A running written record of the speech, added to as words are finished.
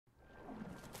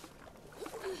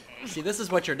See, this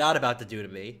is what you're not about to do to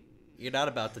me. You're not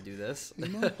about to do this.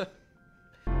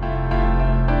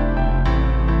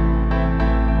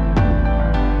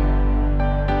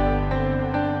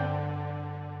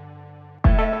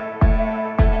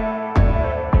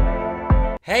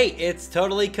 Hey, it's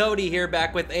Totally Cody here,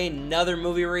 back with another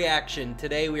movie reaction.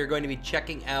 Today we are going to be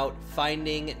checking out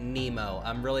Finding Nemo.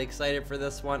 I'm really excited for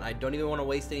this one. I don't even want to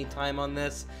waste any time on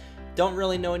this. Don't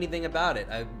really know anything about it.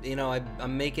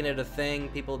 I'm making it a thing.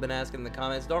 People have been asking in the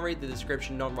comments. Don't read the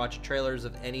description. Don't watch trailers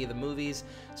of any of the movies.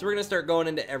 So we're going to start going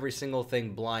into every single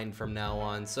thing blind from now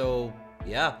on. So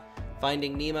yeah,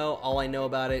 Finding Nemo, all I know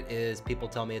about it is people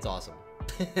tell me it's awesome.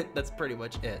 That's pretty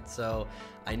much it. So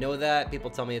I know that people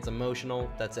tell me it's emotional.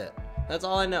 That's it. That's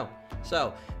all I know.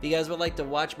 So if you guys would like to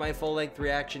watch my full-length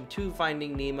reaction to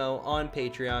Finding Nemo on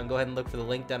Patreon, go ahead and look for the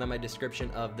link down in my description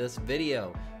of this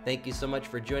video. Thank you so much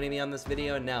for joining me on this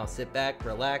video, and now sit back,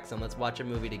 relax, and let's watch a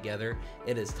movie together.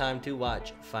 It is time to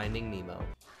watch Finding Nemo.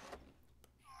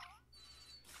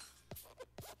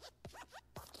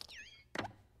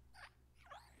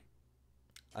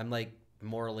 I'm like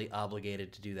morally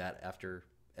obligated to do that after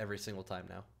every single time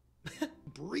now.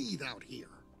 Breathe out here.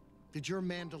 Did your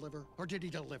man deliver, or did he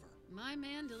deliver? My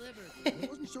man delivered. It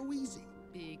wasn't so easy.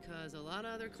 Because a lot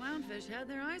of other clownfish had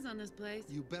their eyes on this place.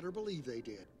 You better believe they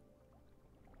did.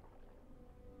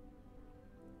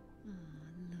 Look.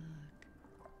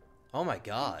 Oh my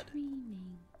god.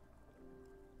 Dreaming.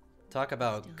 Talk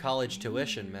about college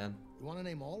tuition, man. You want to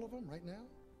name all of them right now?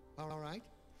 All right.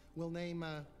 We'll name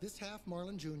this half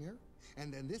Marlin Jr.,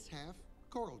 and then this half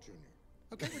Coral Jr.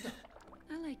 Okay, we're done.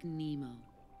 I like Nemo.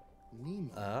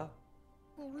 Nemo?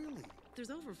 Oh, really? There's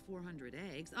over 400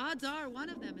 eggs. Odds are one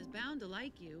of them is bound to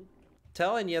like you.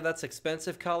 Telling you, that's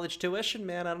expensive college tuition,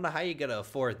 man. I don't know how you're gonna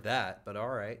afford that, but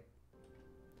alright.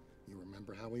 You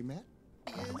remember how we met?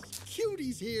 Yes,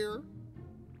 Cutie's here.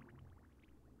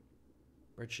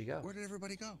 Where'd she go? Where did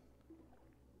everybody go?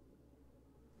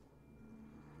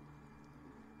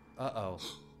 Uh-oh.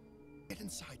 Get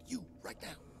inside you right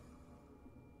now.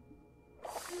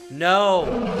 No!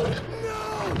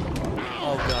 No!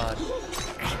 Oh god.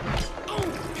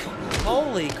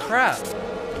 Holy crap!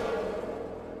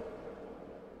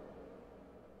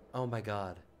 Oh my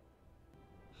god.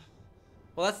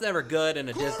 Well, that's never good in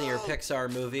a Disney or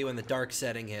Pixar movie when the dark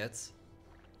setting hits.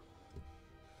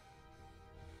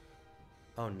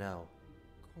 Oh no.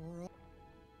 Coral.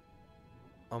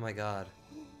 Oh my god.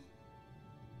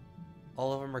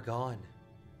 All of them are gone.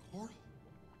 Coral.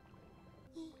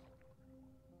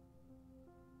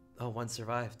 Oh, one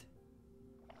survived.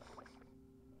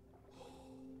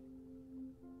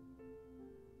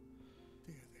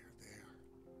 There.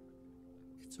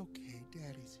 It's okay,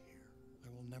 Daddy's here. I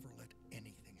will never let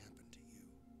anything happen to you.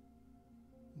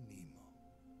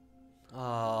 Nemo.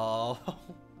 Oh.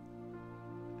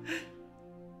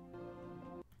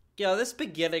 Yo, this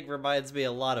beginning reminds me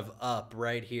a lot of Up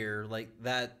right here. Like,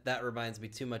 that reminds me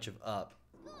too much of Up.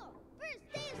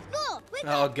 First day of school.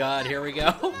 Oh god, here we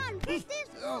go. Come on, first day of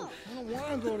school. I don't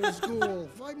want to go to school.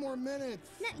 5 more minutes.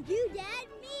 Not you, Dad,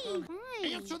 me.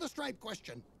 Fine. Answer the stripe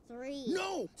question. 3.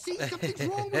 No! See, something's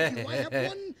wrong with you. I have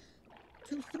 1,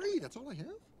 2, 3. That's all I have.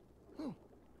 Oh,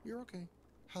 you're okay.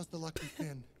 How's the lucky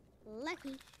fin?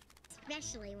 Lucky.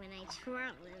 Especially when I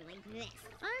twirl it like this.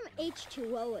 I'm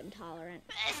H2O intolerant.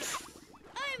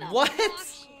 I'm a What?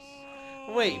 fox.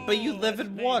 Wait, but you live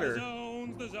in water.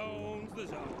 The zones.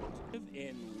 Live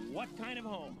in what kind of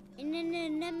home? Okay,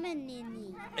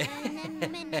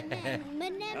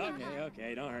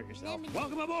 don't hurt yourself.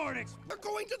 Welcome aboard, They're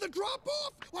going to the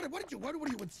drop-off? What are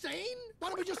you, insane? Why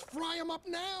don't we just fry them up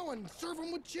now and serve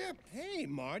them with chips? Hey,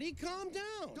 Marty, calm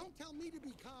down. Don't tell me to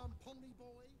be calm, pony boy.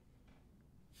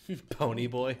 Pony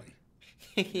boy.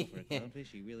 For a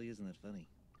clownfish, he really isn't that funny.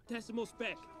 Decimal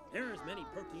speck. There are as many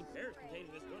protein pairs contained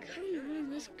in this one bacteria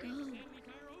on, let's go. as in the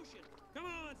entire ocean. Come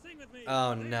on, sing with me.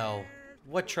 Oh no.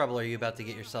 What trouble are you about to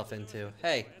get yourself into?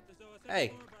 Hey.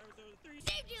 Hey.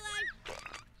 Saved your life.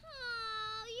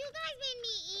 Oh, you guys made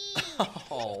me eat.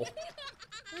 Oh. What's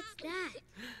that?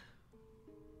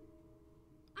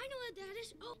 I know what that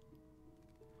is. Oh.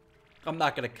 I'm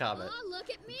not gonna comment. Oh, look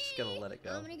at me. I'm just gonna let it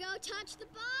go. I'm gonna go touch the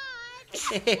butt.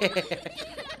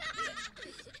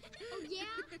 Oh, yeah?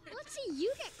 Let's see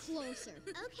you get closer.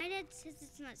 Okay. My dad says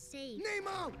it's not safe.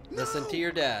 Nemo! Listen to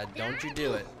your dad. Don't you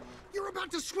do it. You're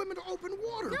about to swim into open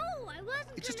water. No, I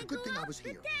wasn't. It's just a gonna good thing go I was up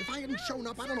with here. Dad. If I hadn't shown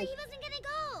up, I don't know. He wasn't gonna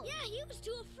go. Yeah, he was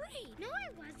too afraid. No, I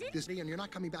wasn't. Disney, and you're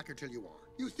not coming back until you are.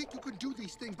 You think you can do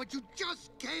these things, but you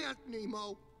just can't,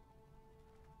 Nemo.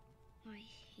 I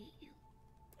hate you.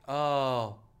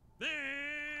 Oh. There's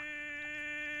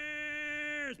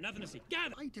There's nothing to see.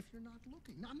 Gather. Right if you're not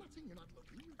looking. No, I'm not saying you're not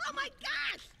looking. Oh my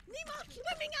gosh! Nemo's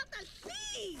swimming out the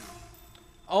sea!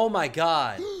 Oh my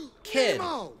god. Kid.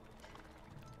 Nemo!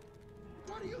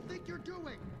 What do you think you're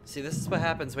doing? See, this is what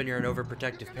happens when you're an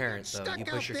overprotective You're gonna parent, get though. stuck You out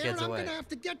push your there, kids and away. I'm gonna have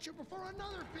to get you before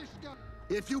another fish does.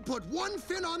 If you put one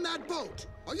fin on that boat,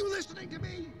 are you listening to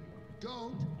me?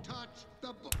 Don't touch the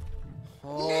boat.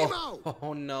 Oh, Nemo!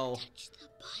 oh no. Touch the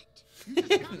butt. You just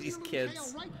got These your little kids. tail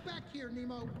right back here,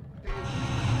 Nemo.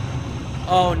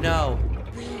 Oh no.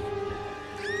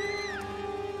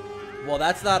 Well,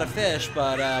 that's not a fish,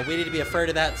 but we need to be afraid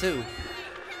of that too.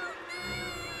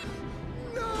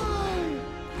 No!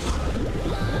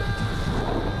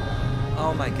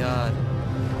 Oh my god.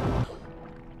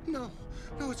 No,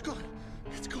 no, it's gone.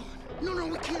 It's gone. No,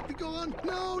 no, it can't be gone.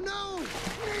 No, no!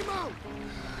 Nemo!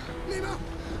 Nemo!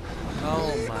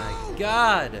 Oh Nemo! my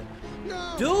god.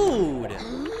 No! Dude.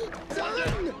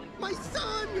 Son! My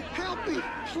son! Help me,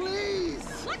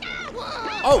 please! Look out!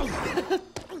 Oh.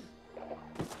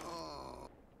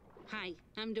 Hi,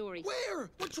 I'm Dory. Where?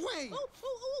 Which way?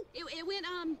 It went,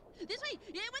 this way.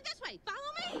 It went this way.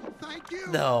 Follow me. Thank you.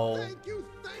 No. Thank you.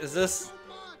 Thank Is you this- so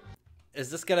much. Is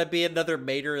this gonna be another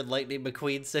Mater and Lightning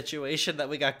McQueen situation that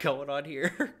we got going on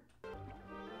here?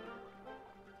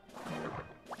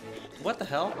 What the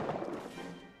hell?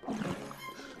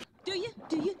 Do you?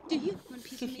 Want a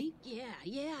piece of me?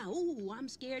 Yeah. Ooh, I'm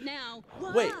scared now.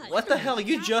 Wait, what the hell?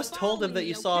 You Stop just told him that following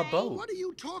you me, saw a okay? boat. What are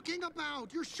you talking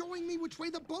about? You're showing me which way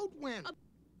the boat went.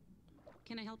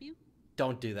 Can I help you?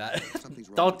 Don't do that. Something's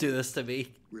wrong Don't with do this to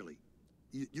me. Really,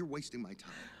 you're wasting my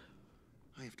time.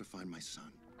 I have to find my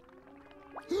son.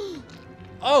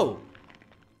 Oh!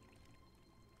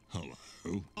 Hello.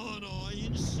 And I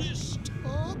insist.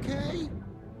 Okay.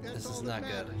 That's This all is that not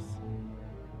good. matters.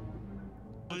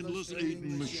 Mindless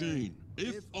eating machine.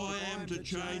 If I am to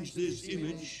change this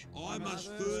image, I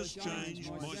must first change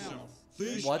myself.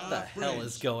 Fish What the are hell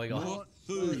friends, is going on? not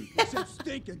food.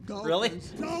 Stinking dolphins. Really?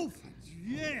 Dolphins!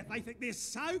 Yeah, they think they're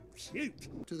so cute.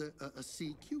 To the a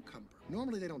sea cucumber.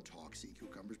 Normally they don't talk sea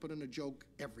cucumbers, but in a joke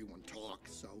everyone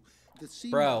talks. So the sea.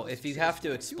 Bro, mollusk if you says have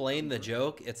to explain the cucumber.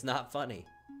 joke, it's not funny.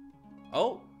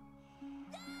 Oh!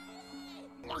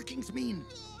 Markings mean.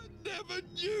 Never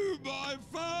knew my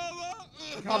father.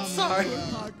 I'm sorry.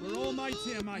 We're all mates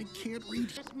here, I mate. can't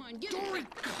read. Come on, give Dory, me.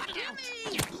 cut it out.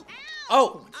 Give me.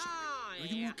 Oh! Are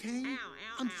you okay?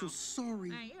 I'm so sorry.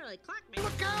 You really clocked me.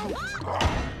 Look out!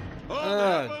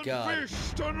 Oh, God.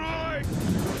 Fish tonight.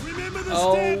 Remember the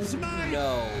Oh, steps, mate.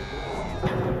 no.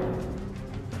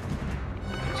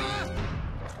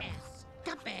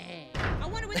 Escape. I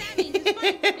wonder what that means. It's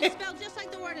funny. It's spelled just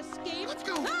like the word escape. Let's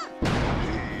go.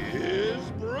 Here's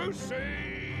Brucey.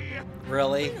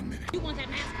 Really? You want that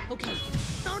mask? Okay.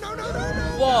 No, no, no, no,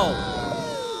 no. Whoa!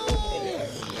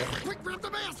 Quick, grab the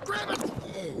mask. Grab it.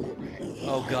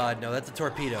 Oh god, no, that's a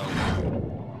torpedo.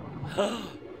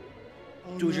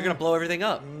 Dude, you're gonna blow everything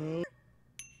up.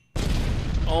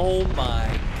 Oh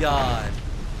my god.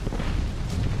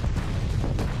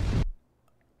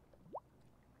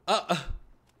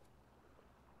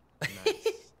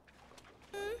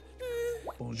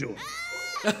 Bonjour.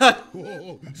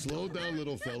 Whoa, slow down,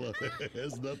 little fella.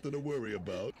 There's nothing to worry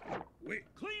about. We're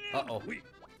cleaning. Uh-oh.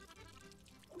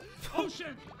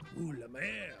 Ocean. Ooh, la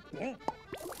mer. Bon.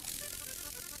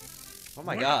 Oh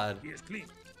my god. Here's clean.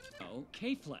 Oh,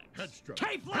 K-Flex. Headstrap.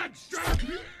 K-Flex.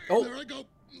 Oh, There I go.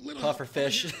 Little puffer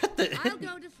fish. I'll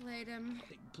go deflate him.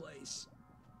 Big place.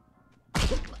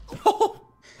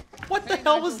 What the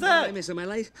hell was that? Miss, am I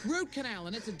late? Root canal,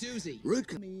 and it's a doozy. Root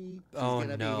canal. Oh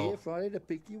Gonna be no. here Friday to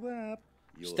pick you up.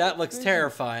 That looks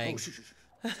terrifying.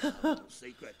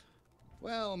 Secret.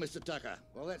 Well, Mr. Tucker,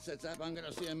 while that sets up, I'm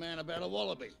gonna see a man about a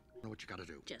wallaby. Know what you gotta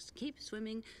do. Just keep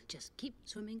swimming. Just keep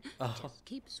swimming. Oh. Just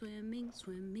keep swimming,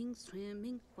 swimming,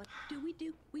 swimming. What do?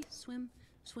 We swim,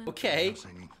 swim. Okay.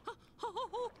 Singing.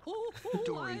 Oh,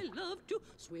 Dory. I love to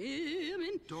swim.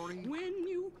 And Dory. when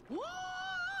you want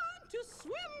to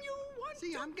swim, you want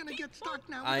See, to I'm gonna keep get stuck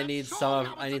now. I with need that some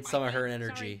song. of her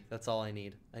energy. Sorry. That's all I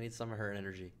need. I need some of her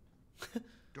energy.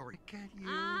 Dory, get you.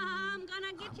 I'm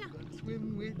gonna get you.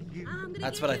 Swim with you. I'm gonna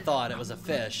That's get what I you. thought. It was a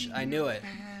fish. I knew it.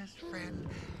 Best friend.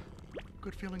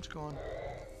 Good feelings gone.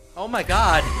 Oh my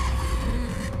god.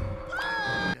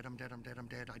 Dead, I'm dead, I'm dead, I'm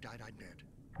dead. I died, I'm dead.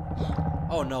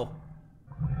 Oh no.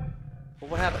 Well,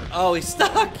 what happened? Oh, he's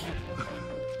stuck.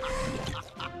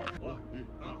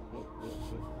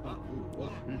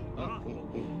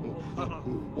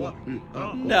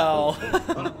 No.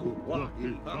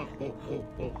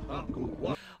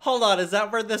 Hold on, is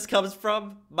that where this comes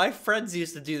from? My friends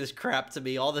used to do this crap to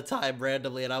me all the time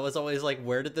randomly, and I was always like,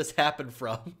 where did this happen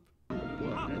from?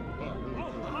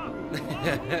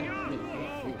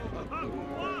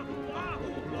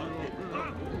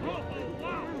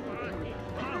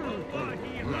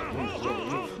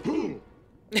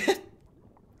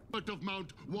 Of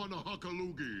Mount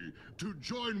Wanahakalugi to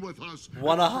join with us.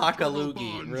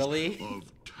 Wanahakalugi, really? Of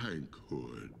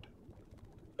tankhood.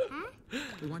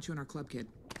 We want you in our club, kid.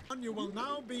 You will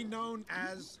now be known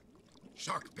as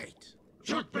Sharkbait.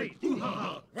 Sharkbait!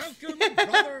 Ooh-ha-ha! Welcome,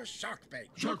 brother Sharkbait.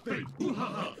 Sharkbait!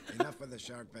 Ooh-ha-ha! Enough of the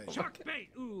Sharkbait. Sharkbait!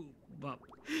 Ooh, but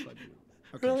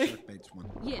Okay, Really? Sharkbait's one.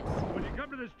 Yes. when you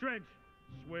come to this trench,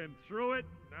 swim through it,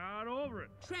 not over it.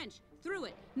 Trench. Through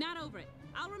it. Not over it.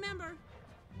 I'll remember.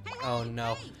 Hey, Oh hey,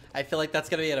 no. Hey. I feel like that's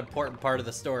gonna be an important part of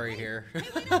the story here. Hey,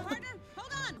 wait up, partner.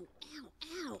 Hold on.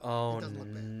 Ow, ow. Oh It doesn't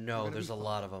look bad. no, We're gonna there's be a fine.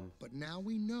 lot of them. But now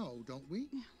we know, don't we,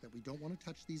 that we don't want to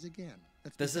touch these again.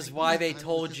 That's This because is why they time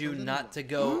told was you just a not to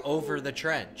go over the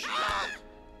trench.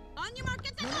 On your mark,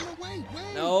 get set. No, wait.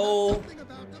 No. That's nothing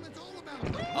about them. It's all about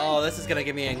them. Oh, this is gonna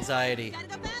give me anxiety. Gotta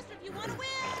go faster if you want to win.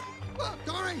 Look,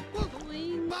 Dory, look.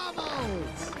 Boing.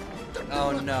 Bubbles.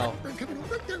 Oh no.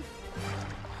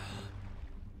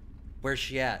 Where's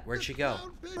she at? Where'd she go?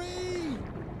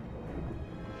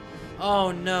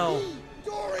 Oh no.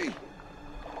 Dory.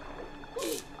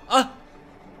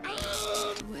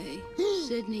 Way.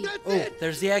 Sydney. That's Oh, it.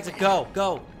 there's the exit. Go,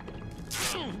 go.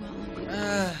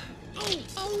 Away.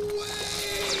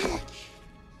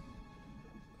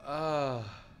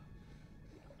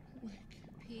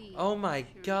 Pee. Oh my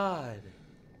god.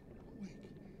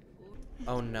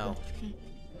 Oh no.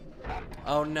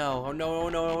 Oh no. Oh no, oh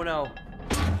no, oh no.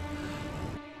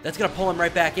 That's gonna pull him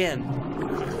right back in.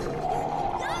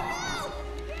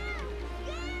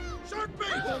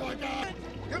 Sharkbait. Oh my God.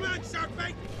 Come on,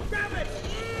 Sharkbait. Grab it.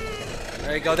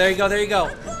 There you go, there you go, there you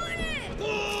go.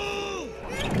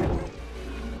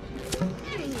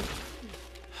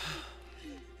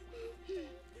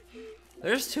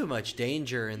 There's too much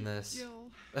danger in this. Jill,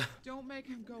 don't make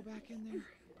him go back in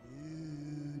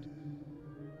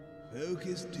there.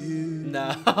 Focus, dude.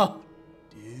 No.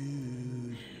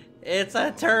 Dude. It's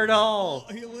a turtle. Oh,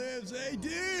 he lives. Hey,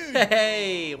 dude.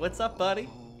 Hey, what's up, buddy?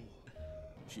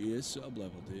 She is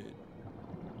sub-level, dude.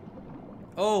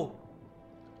 Oh.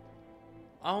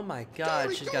 Oh my god,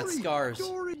 Dory, she's got Dory, scars.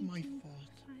 Dory. My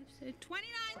fault.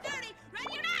 29, 30.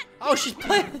 Ready or not? Oh, she's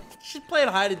playing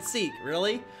hide and seek,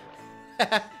 really? There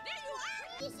you are.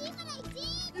 You see what I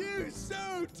see? You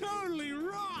so totally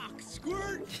rock,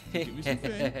 Squirt. Give me some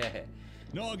fin.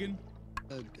 Noggin.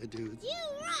 Dude. You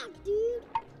rock, dude.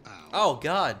 Ow. Oh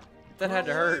god, that had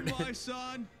to hurt. All right, my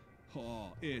son. Oh,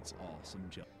 it's awesome,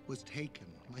 Joe. Was taken.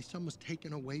 My son was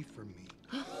taken away from me.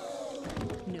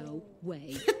 No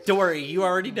way. Dory, you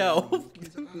already know.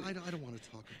 I don't want to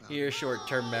talk about Your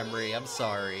short-term memory, I'm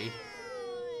sorry.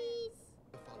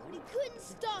 We couldn't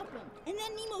stop him. And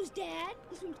then Nemo's dad,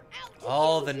 he swims out to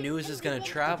Oh, the ocean news and is gonna we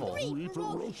went travel. to He the reef.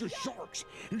 ferocious sharks.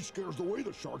 He scares away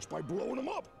the sharks by blowing them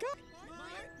up.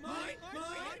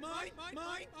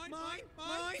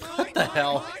 What the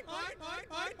hell?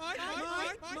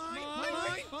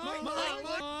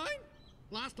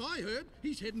 Last I heard,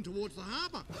 he's heading towards the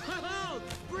harbor. Oh,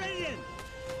 brilliant!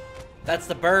 That's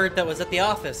the bird that was at the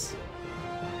office.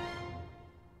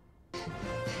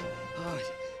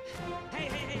 Hey, hey,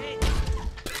 hey, hey!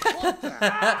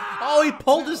 Oh, he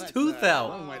pulled his tooth out.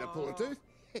 One way to pull a tooth.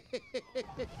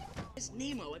 It's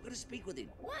Nemo. I've got to speak with him.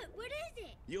 What? What is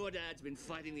it? Your dad's been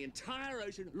fighting the entire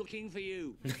ocean looking for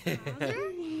you.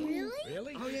 Really?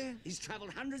 Really? Oh, yeah. He's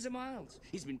traveled hundreds of miles.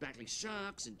 He's been battling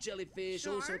sharks and jellyfish,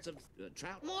 all sorts of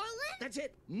trout. Marlin? That's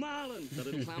it. Marlin, the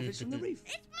little clownfish from the reef.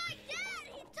 It's my dad!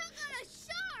 He took on a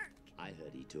shark! I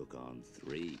heard he took on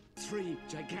three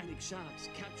gigantic sharks.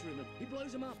 Capturing them. He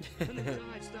blows them up. And the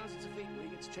dive starts at his feet where he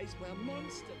gets chased by a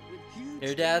monster with huge...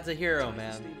 Your dad's a hero,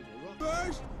 man.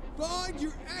 First, find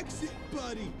your exit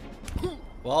buddy.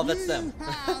 Well, that's them. You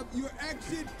have your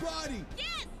exit buddy.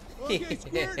 Yes. Okay,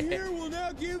 Squirt here will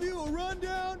now give you a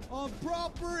rundown on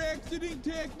proper exiting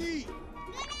technique.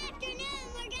 Good afternoon.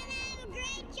 We're gonna have a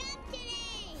great jump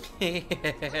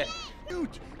today.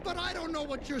 Dude, but I don't know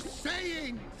what you're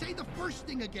saying. Say the first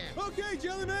thing again. Okay,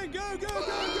 Jellyman, go, go, go,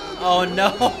 go. Oh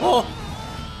no.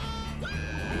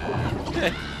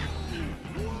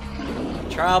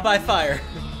 Trial by fire.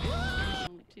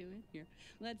 Only two in here.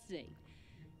 Let's see.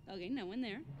 Okay, no one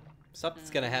there. Something's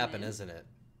gonna happen, isn't it?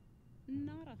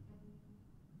 Nada.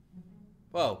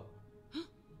 Whoa.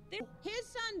 His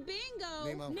son Bingo,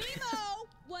 Nemo.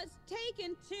 was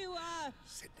taken to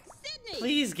Sydney.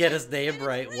 Please get his name And it's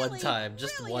right one really, time,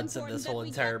 just really once in important this that whole we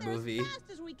entire get there movie. As fast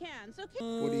as we can. So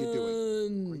What are you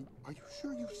doing? Are you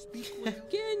sure you speak well?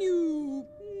 can you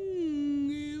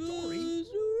Dory?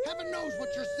 Heaven knows what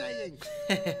you're saying.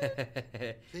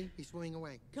 See, he's swimming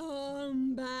away.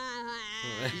 Come back.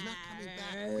 He's not coming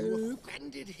back. You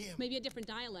offended him. Maybe a different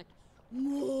dialect.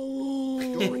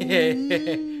 Dory,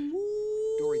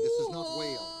 this is not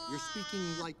whale. You're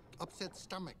speaking like upset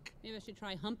stomach. Maybe I should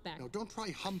try humpback. No, don't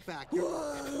try humpback.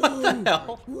 What the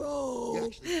hell? You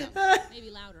actually sound. Maybe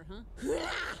louder, huh?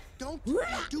 Don't do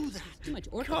that. Too much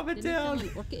orca. Calm it Didn't down.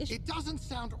 sound orca-ish? It doesn't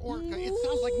sound orca. It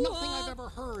sounds like nothing I've ever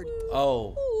heard.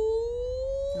 Oh.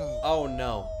 Oh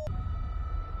no.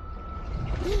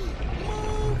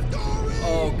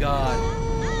 Oh God.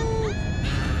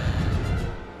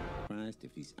 Surprised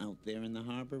if he's out there in the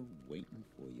harbor waiting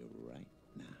for you right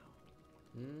now.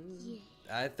 Yeah.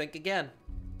 I think again.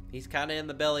 He's kind of in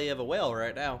the belly of a whale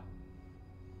right now.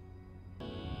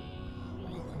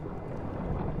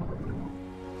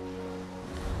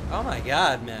 Oh my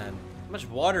God, man. How much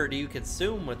water do you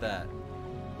consume with that? It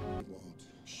won't.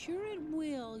 Sure it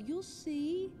will. You'll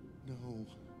see. No.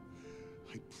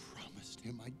 I promised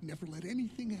him I'd never let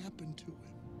anything happen to him.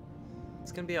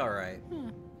 It's gonna be all right.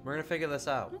 Huh. We're gonna figure this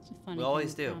out. That's a funny We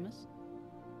always thing to do. promise.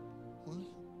 What?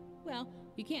 Well,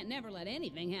 you can't never let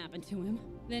anything happen to him.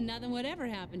 Then nothing would ever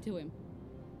happen to him.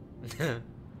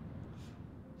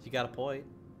 You got a point.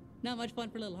 Not much fun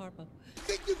for little Harpo.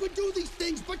 Think you could do these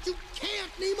things, but you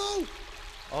can't, Nemo!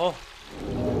 Oh.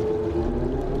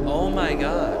 Oh my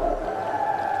God.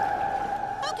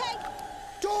 Okay.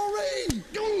 Dory!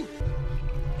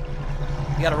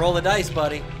 You gotta roll the dice,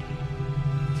 buddy.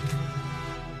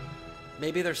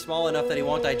 Maybe they're small enough that he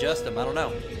won't digest them. I don't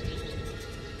know.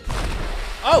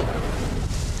 Oh!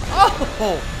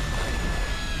 Oh!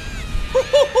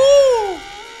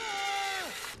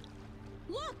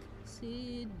 Look!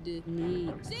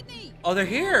 Sydney. Sydney! Oh, they're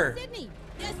here! Sydney!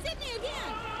 Yeah, Sydney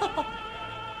again!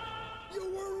 You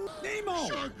were Nemo!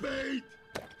 Shark bait!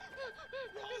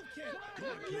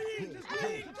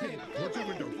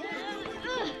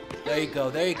 There you go,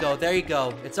 there you go, there you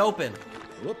go. It's open.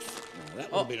 Whoops.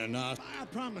 That would have been enough. I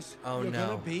promise. Oh, you're no.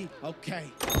 gonna be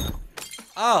okay.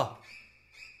 Oh.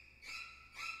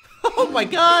 Oh my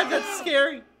God, that's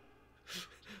scary.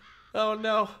 Oh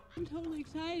no. I'm totally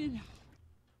excited.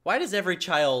 Why does every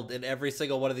child in every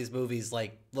single one of these movies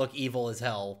like look evil as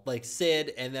hell? Like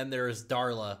Sid, and then there's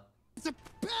Darla. It's a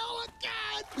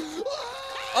pelican!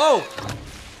 Oh!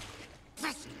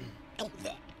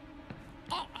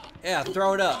 Yeah,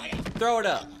 throw it up. Throw it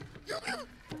up.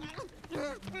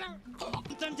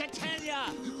 Them to tell ya.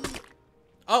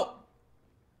 Oh.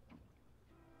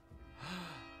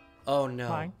 Oh no.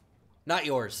 Hi. Not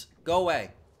yours. Go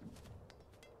away.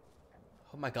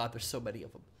 Oh my God, there's so many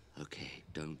of them. Okay,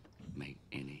 don't make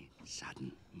any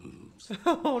sudden moves.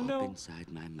 Oh no. Hop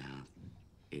inside my mouth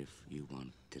if you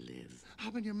want to live.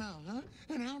 Hop in your mouth, huh?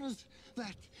 And how does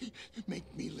that make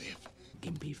me live?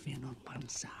 Gimpy fin on one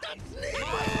side.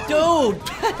 Dude!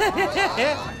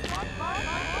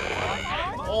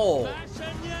 Oh.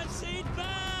 Fasten your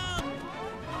seatbelt!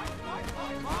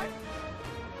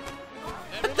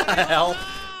 What the hell?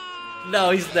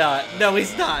 No, he's not. No,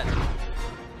 he's not.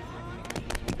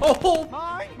 Oh!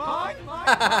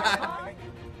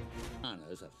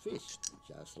 Anna's a fish,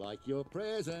 just like your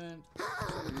present.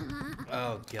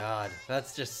 Oh God,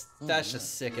 that's just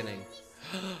sickening.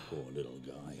 Poor little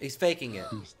guy. He's faking it.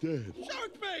 He's dead.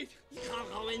 Shark bait! You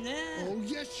can't go in there. Oh,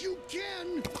 yes, you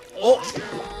can! Oh!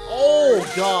 Oh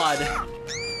God!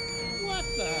 What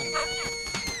the?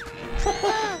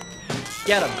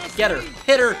 Get him! Get her!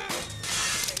 Hit her!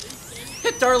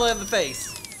 Hit Darla in the face!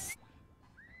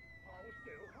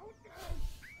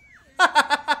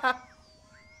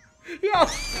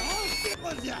 Yes!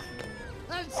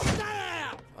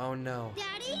 Oh no.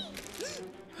 Daddy?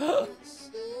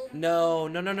 No,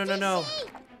 no, no, no, no, no.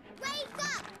 Wake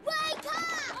up! Wake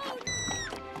up!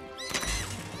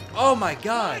 Oh my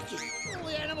God. All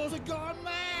the animals are gone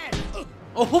mad!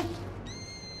 Oh.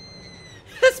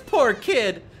 This poor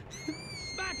kid.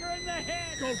 Smack her in the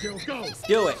head. Go, Gil, go!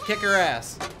 Do it. Kick her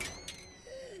ass.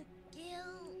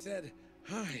 Gil. Said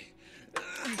hi.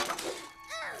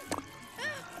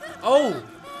 Oh.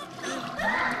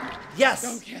 Yes.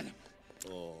 Don't get him.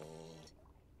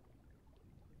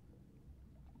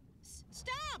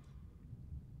 Stop!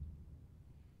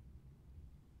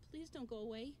 Please don't go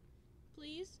away.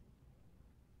 Please.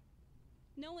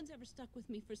 No one's ever stuck with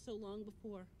me for so long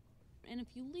before. And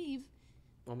if you leave...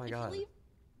 Oh my if God. You leave,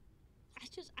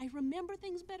 I remember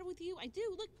things better with you. I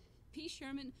do. Look, P.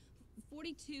 Sherman,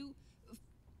 42...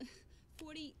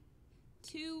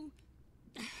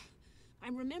 I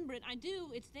remember it. I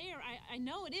do. It's there. I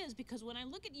know it is because when I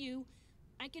look at you,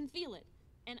 I can feel it.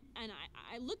 And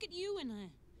I look at you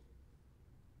and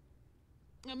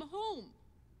I'm home.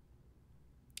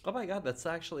 Oh my god, that's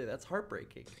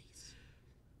heartbreaking. Please.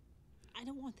 I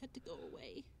don't want that to go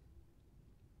away.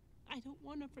 I don't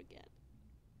want to forget.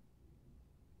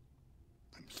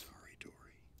 I'm sorry, Dory.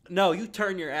 No, you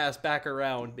turn your ass back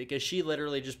around because she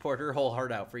literally just poured her whole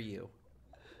heart out for you.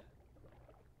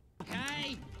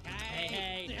 Hey,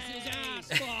 this is our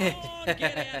spot.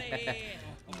 Get out of here.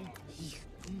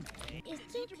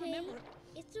 It's okay.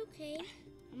 It's okay.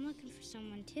 I'm looking for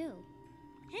someone too.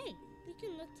 Hey, we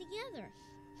can look together.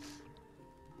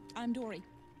 I'm Dory.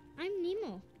 I'm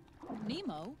Nemo.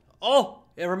 Nemo? Oh,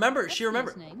 yeah, remember? That's She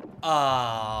remembered. his name.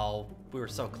 Oh, we were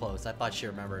so close. I thought she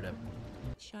remembered him.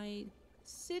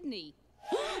 Sydney.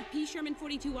 P. Sherman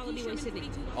 42 Wallaby Way, Sydney.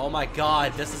 Oh my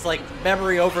god, this is like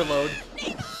memory overload.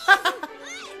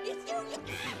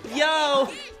 Yo!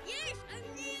 Yes, I'm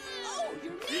Nemo. Oh,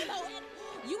 you're Nemo.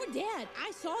 You were dead.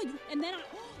 I saw you, and then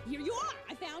here you are.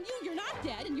 I found you. You're not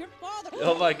dead, and your father.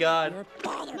 Oh my god. Your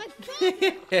father. My father?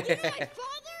 You know my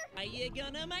father? Are you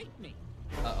gonna make me?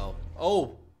 Uh-oh.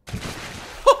 Oh.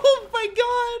 Oh my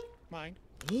god. Mine.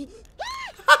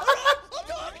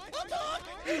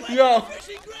 Yo.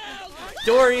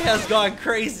 Dory has gone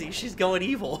crazy. She's going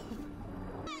evil.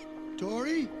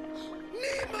 Dory?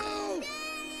 Nemo!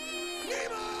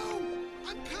 Nemo!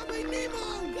 I'm coming,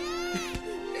 Nemo! Nemo!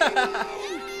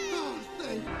 Oh,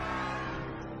 thank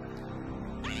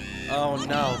Oh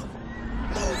no.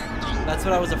 That's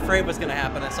what I was afraid was gonna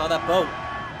happen. I saw that boat. No!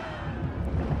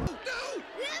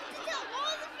 We have to tell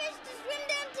all the fish to swim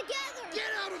down together.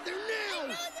 Get out of there I now! know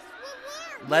this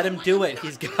will work. Let him do it.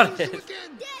 He's got it. Again.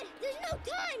 Dad, there's no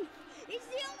time. It's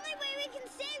the only way we can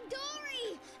save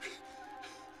Dory.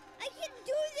 I can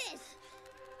do this.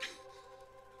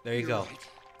 There you go.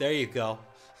 There you go.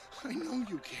 I know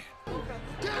you can.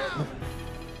 Down!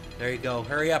 There you go.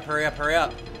 Hurry up, hurry up, hurry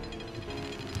up. Down!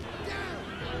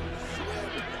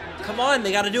 Swim! Come on,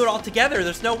 they gotta do it all together.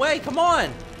 There's no way. Come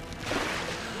on.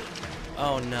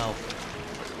 Oh no.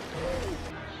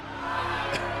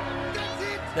 That's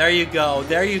it! There you go.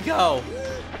 There you go.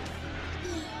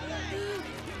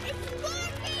 It's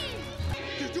working.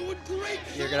 You're doing great!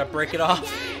 You're gonna break it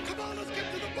off. Come on, let's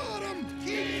get to the bottom!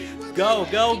 Keep swimming! Go,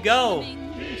 go, go.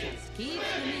 Just keep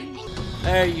swimming.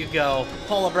 There you go.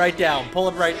 Pull him right down. Pull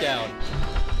him right down.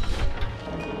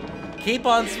 Keep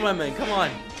on swimming. Come on.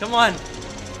 Come on.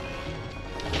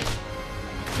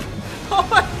 Oh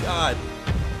my god.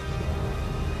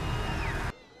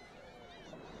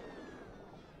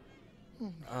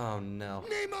 Oh no.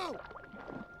 Nemo!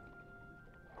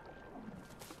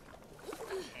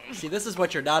 See, this is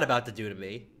what you're not about to do to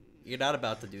me. You're not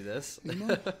about to do this.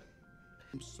 Nemo?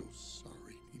 I'm so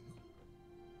sorry, Nemo.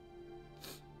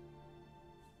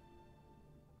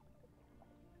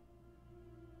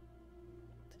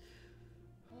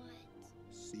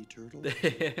 Sea turtle? I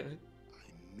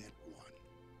met one,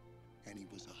 and he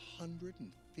was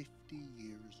 150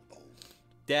 years old.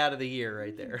 Dad of the year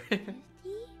right there.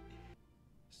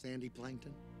 Sandy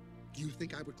plankton? Do you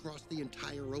think I would cross the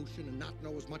entire ocean and not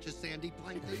know as much as sandy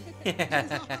plankton? He was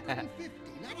 150,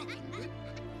 not 100.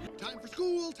 Time for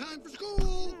school! Time for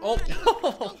school! Oh,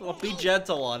 well, be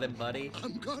gentle on him, buddy.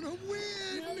 I'm gonna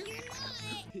win!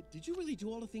 Did you really do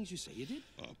all the things you say you did?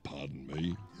 Pardon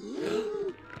me.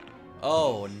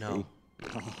 Oh no.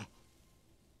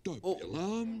 Don't be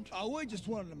alarmed. Oh, we just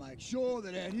wanted to make sure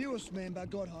that our newest member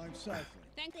got home safely.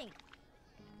 Thank you.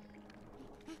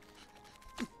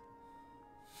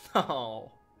 Oh.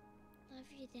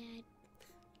 Love you, Dad.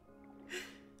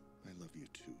 I love you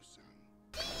too, son.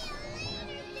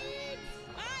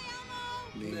 Bye,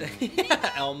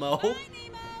 Elmo. Elmo. Bye,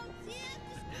 Nemo. See you at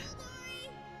the school, Dory.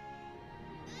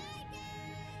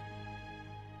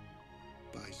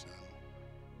 Bye, Dad.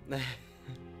 Bye, son.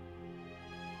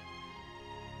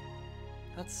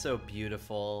 That's so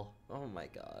beautiful. Oh my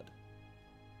god.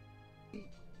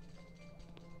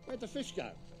 Where'd the fish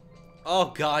go?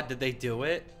 Oh god, did they do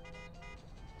it?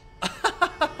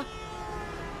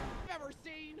 Never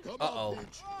seen. Uh-oh.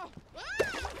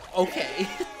 Okay.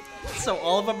 So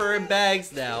all of them are in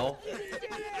bags now.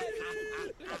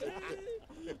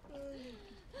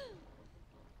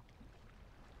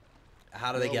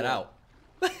 How do they get out?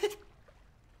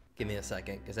 Give me a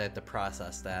second, because I have to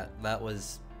process that. That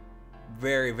was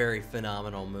very, very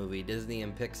phenomenal movie. Disney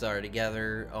and Pixar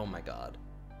together. Oh my god.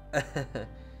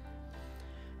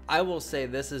 I will say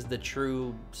this is the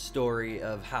true story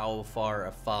of how far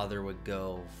a father would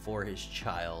go for his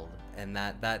child, and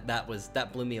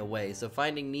that blew me away. So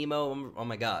Finding Nemo, oh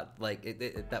my god, like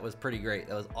that was pretty great.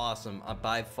 That was awesome.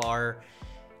 By far,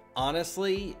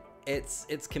 honestly,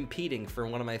 it's competing for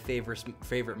one of my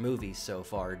favorite movies so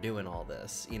far, doing all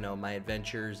this, you know, my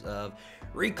adventures of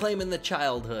reclaiming the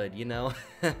childhood, you know.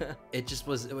 it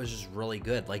was just really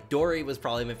good. Like, Dory was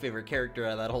probably my favorite character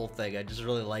out of that whole thing. I just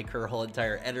really like her whole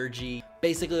entire energy.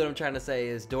 Basically what I'm trying to say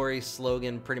is Dory's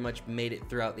slogan pretty much made it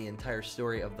throughout the entire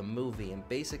story of the movie, and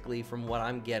basically from what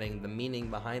I'm getting, the meaning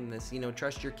behind this, you know,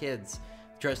 trust your kids,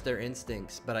 trust their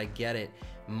instincts. But I get it.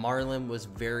 Marlin was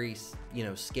very, you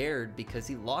know, scared because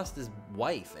he lost his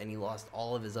wife and he lost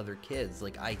all of his other kids.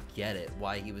 Like, I get it,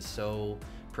 why he was so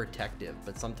protective,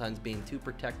 but sometimes being too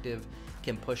protective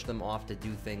can push them off to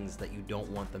do things that you don't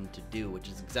want them to do, which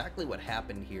is exactly what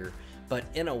happened here. But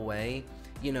in a way,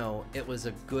 you know, it was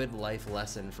a good life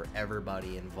lesson for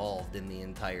everybody involved in the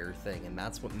entire thing, and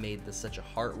that's what made this such a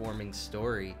heartwarming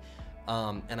story.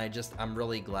 And I'm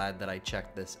really glad that I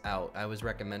checked this out. I was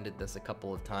recommended this a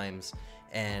couple of times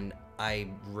and I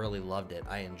really loved it.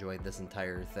 I enjoyed this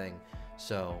entire thing.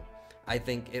 So I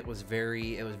think it was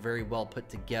very well put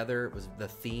together. The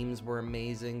themes were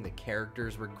amazing, the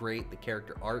characters were great, the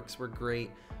character arcs were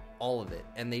great, all of it.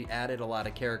 And they added a lot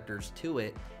of characters to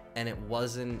it, and it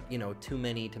wasn't, you know, too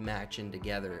many to match in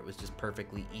together. It was just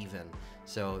perfectly even.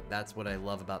 So that's what I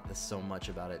love about this so much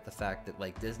about it. The fact that,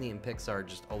 like, Disney and Pixar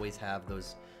just always have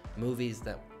those movies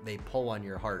that they pull on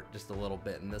your heart just a little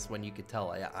bit. And this one, you could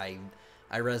tell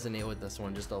I resonate with this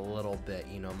one just a little bit.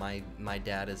 You know, my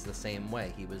dad is the same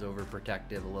way. He was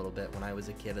overprotective a little bit when I was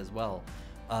a kid as well,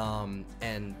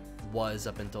 and was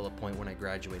up until the point when I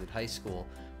graduated high school.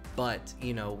 But,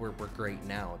 you know, we're great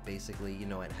now. Basically, you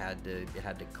know, it had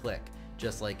to click,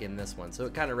 just like in this one. So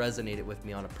it kind of resonated with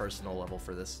me on a personal level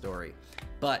for this story.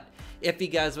 But if you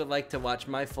guys would like to watch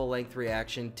my full-length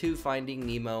reaction to Finding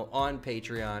Nemo on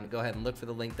Patreon, go ahead and look for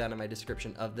the link down in my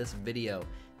description of this video.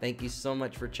 Thank you so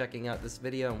much for checking out this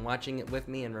video and watching it with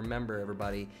me. And remember,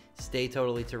 everybody, stay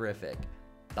totally terrific.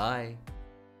 Bye.